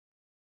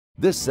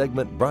This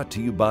segment brought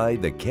to you by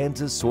the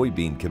Kansas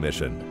Soybean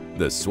Commission,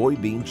 the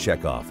Soybean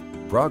Checkoff,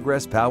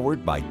 progress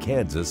powered by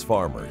Kansas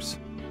farmers.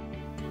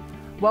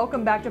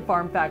 Welcome back to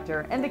Farm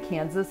Factor and the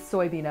Kansas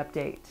Soybean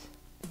Update.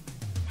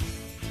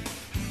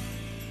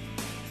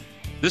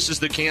 This is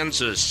the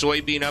Kansas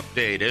Soybean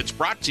Update. It's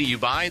brought to you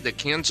by the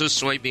Kansas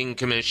Soybean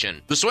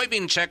Commission. The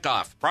Soybean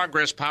Checkoff,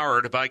 progress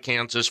powered by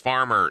Kansas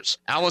farmers.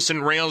 Allison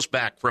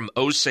Railsback from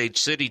Osage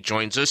City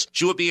joins us.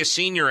 She will be a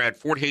senior at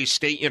Fort Hays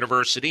State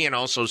University and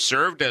also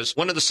served as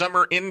one of the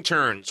summer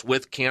interns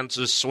with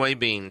Kansas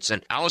Soybeans.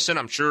 And Allison,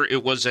 I'm sure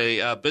it was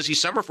a busy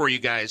summer for you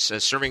guys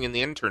serving in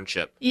the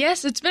internship.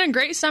 Yes, it's been a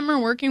great summer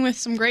working with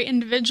some great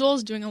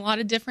individuals, doing a lot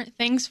of different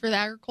things for the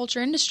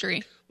agriculture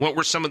industry. What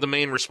were some of the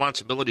main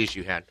responsibilities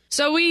you had?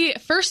 So we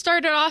first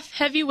started off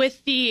heavy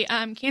with the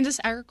Kansas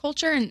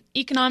Agriculture and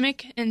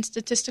Economic and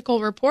Statistical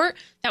Report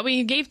that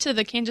we gave to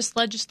the Kansas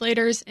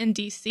legislators in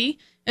D.C.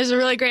 It was a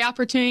really great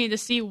opportunity to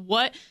see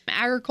what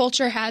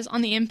agriculture has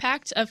on the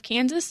impact of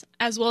Kansas,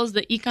 as well as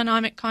the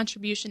economic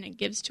contribution it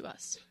gives to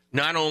us.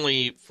 Not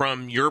only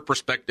from your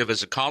perspective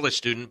as a college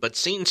student, but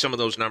seeing some of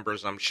those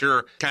numbers, I'm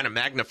sure, kind of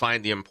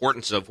magnified the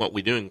importance of what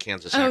we do in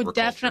Kansas agriculture. Oh,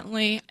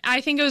 definitely.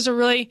 I think it was a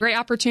really great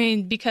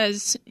opportunity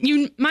because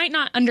you might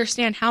not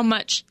understand how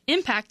much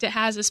impact it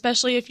has,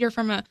 especially if you're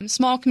from a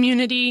small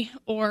community,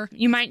 or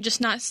you might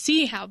just not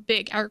see how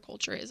big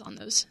agriculture is on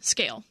those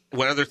scale.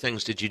 What other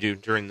things did you do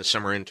during the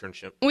summer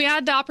internship? We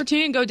had the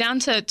opportunity to go down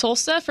to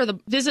Tulsa for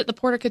visit the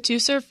Port of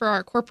Catoosa for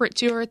our corporate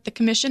tour at the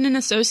Commission and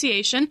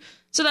Association.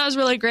 So that was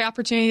really a great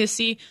opportunity to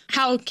see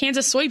how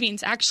Kansas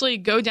soybeans actually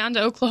go down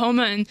to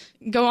Oklahoma and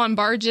go on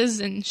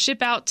barges and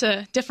ship out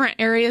to different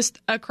areas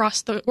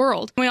across the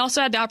world. We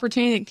also had the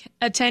opportunity to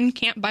attend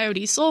Camp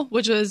Biodiesel,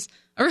 which was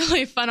a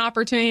really fun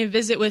opportunity to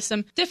visit with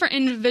some different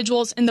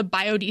individuals in the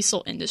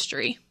biodiesel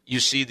industry. You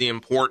see the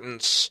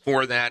importance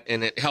for that,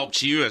 and it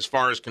helps you as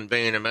far as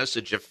conveying a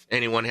message if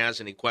anyone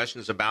has any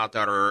questions about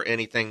that or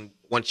anything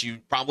once you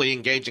probably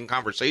engage in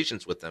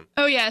conversations with them.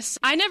 Oh, yes.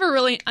 I never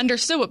really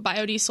understood what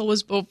biodiesel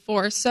was built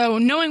for, so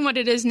knowing what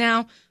it is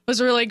now was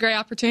a really great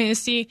opportunity to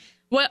see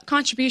what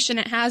contribution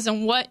it has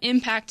and what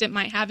impact it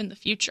might have in the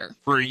future.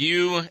 For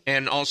you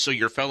and also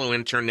your fellow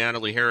intern,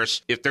 Natalie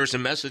Harris, if there's a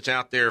message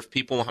out there, if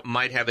people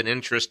might have an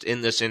interest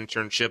in this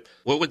internship,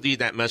 what would be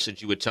that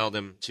message you would tell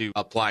them to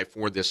apply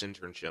for this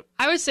internship?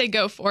 I would say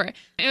go for it.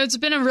 It's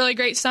been a really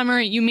great summer.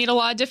 You meet a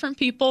lot of different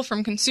people,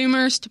 from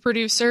consumers to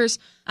producers,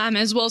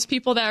 as well as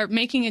people that are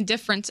making a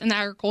difference in the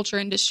agriculture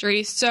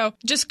industry. So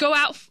just go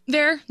out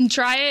there and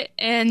try it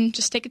and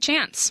just take a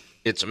chance.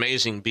 It's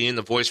amazing being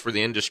the voice for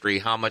the industry,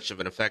 how much of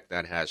an effect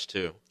that has,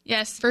 too.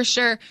 Yes, for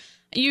sure.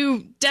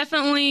 You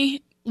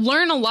definitely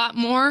learn a lot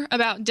more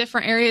about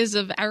different areas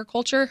of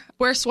agriculture,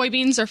 where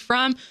soybeans are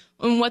from,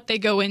 and what they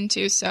go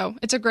into. So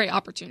it's a great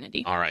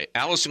opportunity. All right.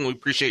 Allison, we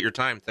appreciate your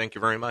time. Thank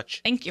you very much.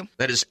 Thank you.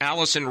 That is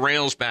Allison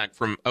Railsback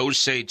from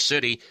Osage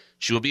City.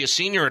 She will be a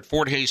senior at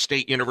Fort Hays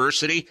State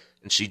University,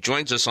 and she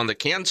joins us on the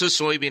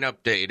Kansas Soybean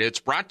Update. It's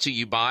brought to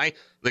you by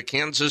the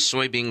Kansas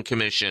Soybean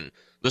Commission.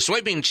 The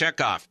Soybean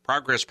Checkoff,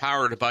 progress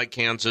powered by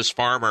Kansas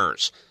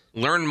farmers.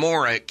 Learn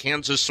more at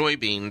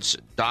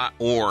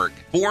kansassoybeans.org.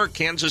 For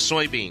Kansas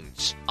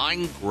Soybeans,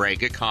 I'm Greg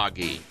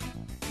Akagi.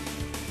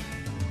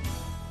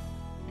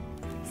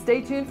 Stay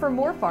tuned for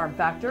more Farm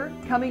Factor.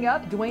 Coming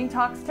up, Dwayne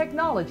talks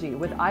technology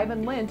with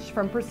Ivan Lynch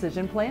from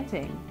Precision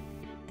Planting.